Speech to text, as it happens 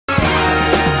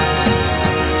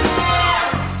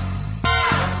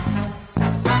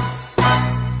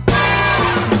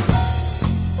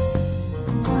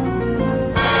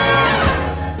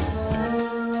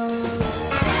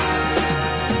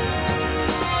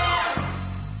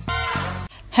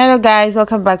Hello guys,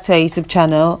 welcome back to our YouTube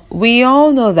channel. We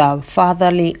all know that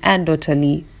fatherly and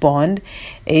daughterly bond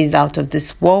is out of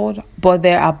this world, but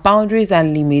there are boundaries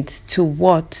and limits to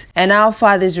what and how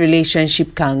far this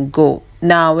relationship can go.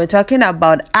 Now we're talking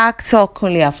about actor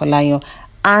Kunle Afolayan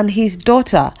and his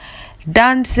daughter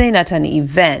dancing at an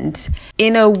event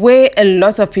in a way a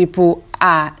lot of people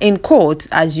are, in quotes,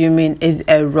 assuming is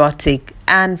erotic.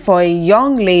 And for a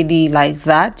young lady like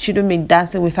that, shouldn't be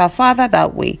dancing with her father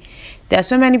that way. There are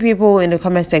so many people in the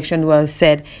comment section who have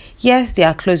said, yes, they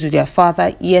are close with their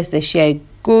father. Yes, they share a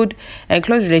good and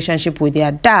close relationship with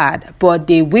their dad, but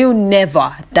they will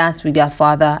never dance with their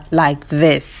father like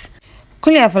this.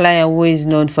 Kunle Afolayan, who is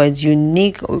known for his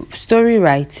unique story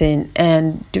writing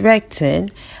and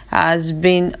directing, has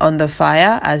been on the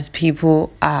fire as people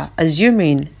are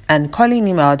assuming and calling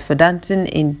him out for dancing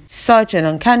in such an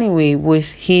uncanny way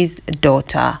with his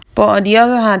daughter. But on the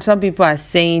other hand, some people are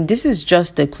saying this is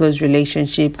just a close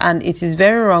relationship and it is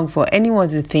very wrong for anyone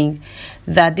to think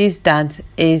that this dance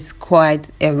is quite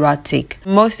erotic,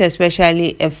 most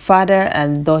especially a father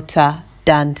and daughter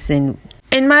dancing.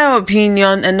 In my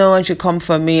opinion, and no one should come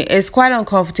for me, it's quite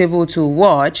uncomfortable to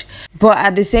watch, but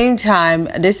at the same time,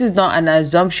 this is not an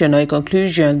assumption or a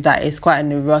conclusion that it's quite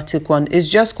an erotic one. It's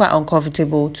just quite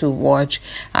uncomfortable to watch.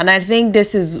 And I think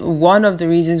this is one of the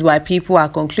reasons why people are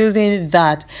concluding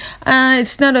that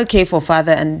it's not okay for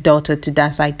father and daughter to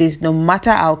dance like this, no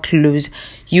matter how close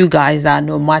you guys are,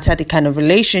 no matter the kind of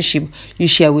relationship you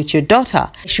share with your daughter.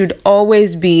 There should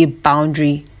always be a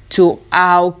boundary to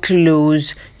how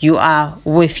close you are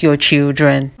with your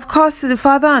children. Of course, to the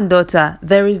father and daughter,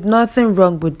 there is nothing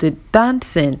wrong with the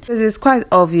dancing, because it's quite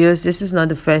obvious this is not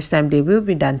the first time they will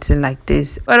be dancing like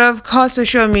this. But of course,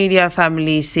 social media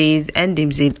family says and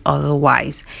deems it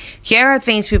otherwise. Here are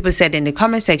things people said in the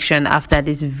comment section after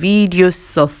this video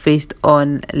surfaced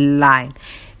online.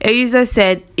 A user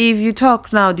said, if you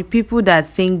talk now, the people that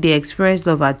think they experience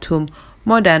love at home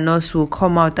more than us will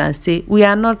come out and say, we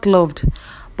are not loved.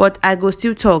 But I go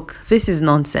still talk, this is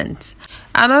nonsense.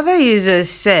 Another user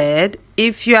said,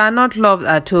 if you are not loved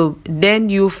at home, then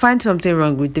you find something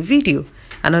wrong with the video.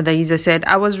 Another user said,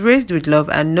 I was raised with love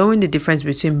and knowing the difference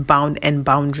between bound and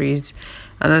boundaries.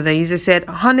 Another user said,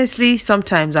 honestly,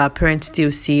 sometimes our parents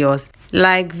still see us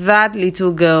like that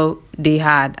little girl they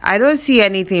had. I don't see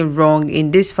anything wrong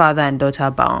in this father and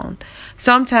daughter bond.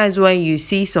 Sometimes when you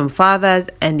see some fathers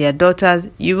and their daughters,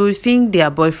 you will think they are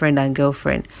boyfriend and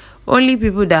girlfriend. Only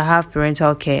people that have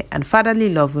parental care and fatherly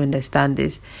love will understand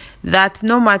this, that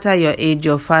no matter your age,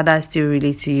 your father still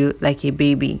relates to you like a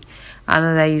baby.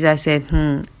 Another user said,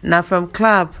 now from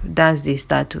club, dance they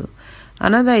start to.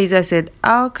 Another user said,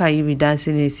 how can you be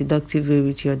dancing in a seductive way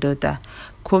with your daughter?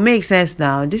 Could make sense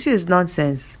now. This is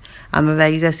nonsense. Another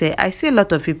user said, I see a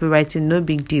lot of people writing no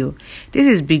big deal. This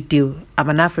is big deal. I'm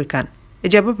an African.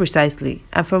 Ijebu precisely.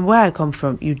 And from where I come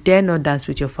from, you dare not dance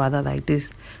with your father like this.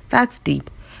 That's deep.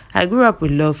 I grew up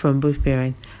with love from both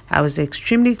parents. I was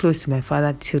extremely close to my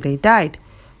father till they died.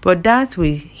 But dance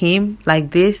with him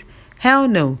like this? Hell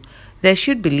no. There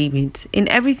should be limits in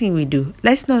everything we do.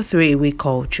 Let's not throw away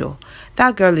culture.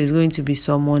 That girl is going to be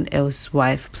someone else's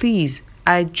wife. Please,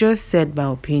 I just said my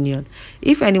opinion.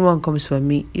 If anyone comes for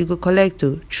me, you go collect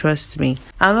to trust me.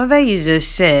 Another user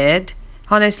said,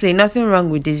 honestly, nothing wrong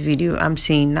with this video I'm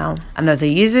seeing now. Another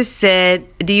user said,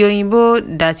 the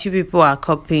Oyinbo that you people are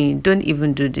copying, don't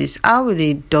even do this. How will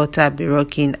a daughter be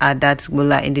rocking her dad's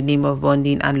gula in the name of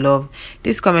bonding and love?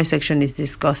 This comment section is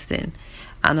disgusting.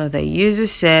 Another user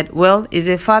said, well, it's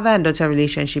a father and daughter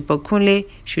relationship, but Kunle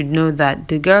should know that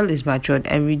the girl is matured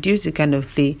and reduce the kind of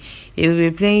play he will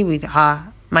be playing with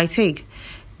her. My take,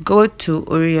 go to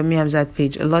Eyiyemi Hamzat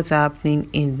page. A lot are happening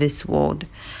in this world.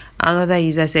 Another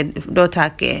user said,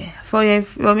 daughter care. For your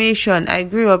information, I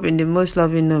grew up in the most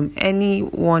loving home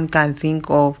anyone can think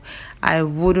of. I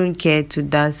wouldn't care to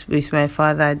dance with my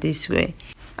father this way.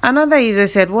 Another user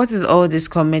said, what is all this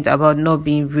comment about not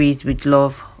being raised with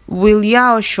love? Will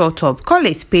y'all shut up? Call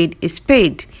a spade a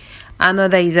spade.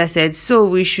 Another user said, so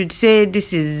we should say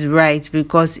this is right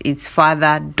because it's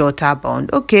father-daughter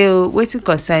bond. Okay, wait to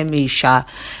concern me, Sha.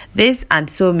 This and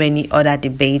so many other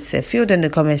debates filled in the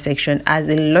comment section as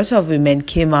a lot of women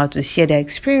came out to share their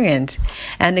experience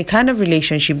and the kind of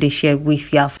relationship they shared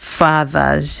with their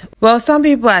fathers. Well, some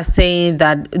people are saying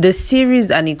that the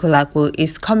series Anikulapo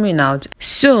is coming out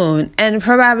soon and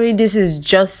probably this is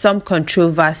just some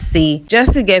controversy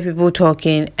just to get people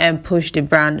talking and push the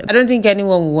brand. I don't think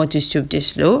anyone will want to stoop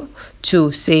this low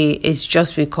to say it's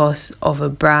just because of a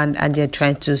brand and they're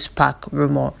trying to spark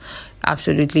rumor.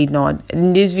 Absolutely not.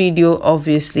 In this video,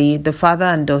 obviously, the father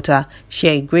and daughter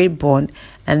share a great bond,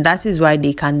 and that is why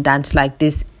they can dance like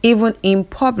this even in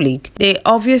public. They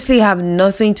obviously have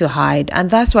nothing to hide, and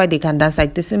that's why they can dance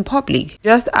like this in public.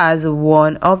 Just as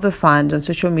one of the fans on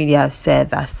social media have said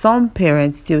that some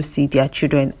parents still see their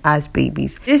children as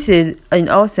babies. This is in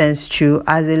all sense true,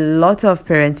 as a lot of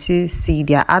parents still see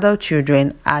their adult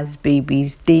children as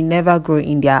babies. They never grow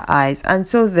in their eyes, and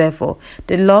so therefore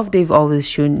the love they've always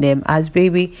shown them as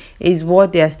baby is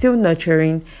what they are still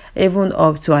nurturing even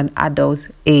up to an adult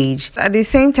age. At the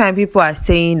same time, people are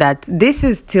saying that this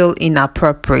is still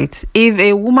inappropriate. If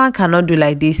a woman cannot do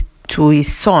like this to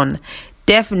his son,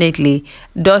 definitely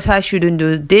daughters shouldn't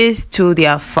do this to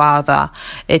their father.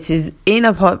 It is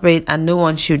inappropriate and no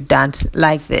one should dance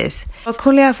like this. But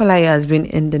Kunle Afolayan has been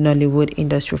in the Nollywood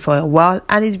industry for a while,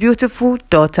 and his beautiful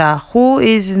daughter, who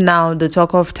is now the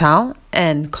talk of town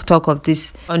and talk of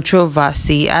this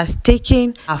controversy, has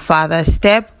taken her father's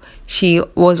step. She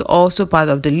was also part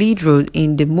of the lead role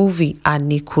in the movie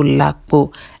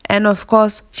Anikulapo. And of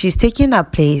course, she's taking her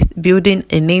place, building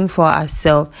a name for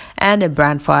herself and a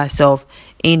brand for herself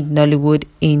in the Nollywood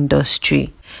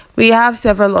industry. We have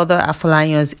several other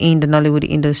Afolayans in the Nollywood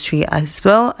industry, as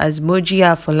well as Moji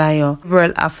Afolayan,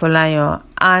 Kunle Afolayan,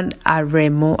 and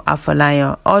Eyiyemi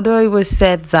Afolayan. Although it was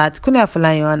said that Kunle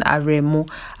Afolayan and Eyiyemi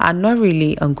are not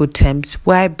really on good terms.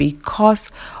 Why? Because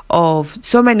of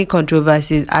so many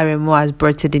controversies Eyiyemi has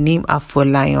brought to the name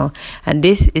Afolayan, and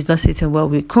this is not sitting well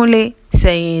with Kunle,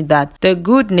 saying that the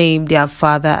good name their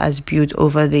father has built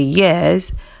over the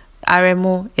years,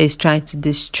 Eyiyemi is trying to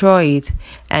destroy it.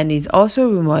 And it's also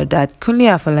rumored that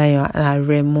Kunle Afolayan and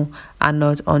Eyiyemi are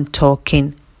not on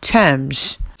talking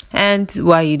terms, and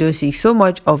why you don't see so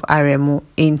much of Eyiyemi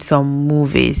in some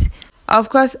movies. Of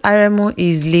course, Eyiyemi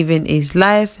is living his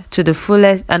life to the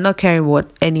fullest and not caring what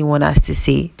anyone has to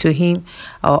say to him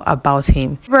or about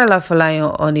him. Kunle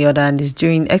Afolayan, on the other hand, is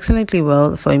doing excellently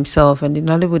well for himself and the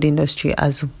Nollywood industry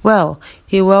as well.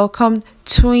 He welcomed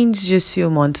twins just a few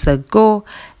months ago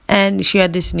and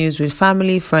shared this news with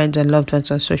family, friends, and loved ones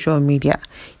on social media.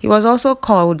 He was also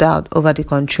called out over the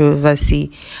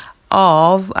controversy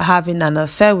of having an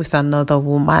affair with another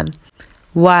woman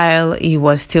while he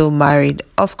was still married.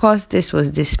 Of course, this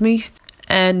was dismissed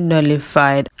and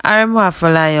nullified. Eyiyemi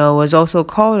Afolayan was also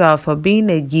called out for being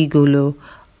a gigolo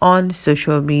on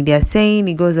social media, saying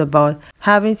he goes about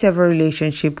having several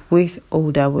relationships with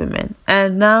older women.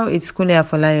 And now it's Kunle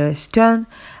Afolayan's turn,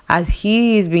 as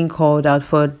he is being called out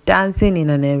for dancing in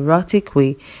an erotic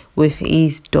way with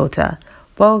his daughter.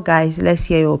 Well, guys, let's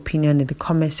hear your opinion in the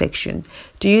comment section.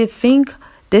 Do you think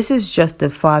this is just the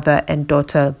father and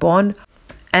daughter bond,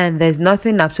 and there's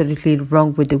nothing absolutely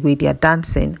wrong with the way they are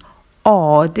dancing,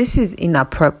 or this is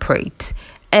inappropriate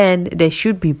and there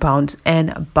should be bounds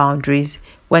and boundaries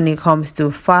when it comes to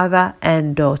father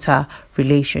and daughter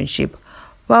relationship?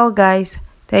 Well, guys,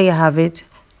 there you have it.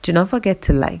 Do not forget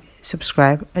to like,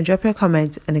 subscribe, and drop your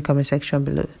comments in the comment section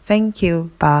below. Thank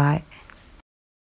you. Bye.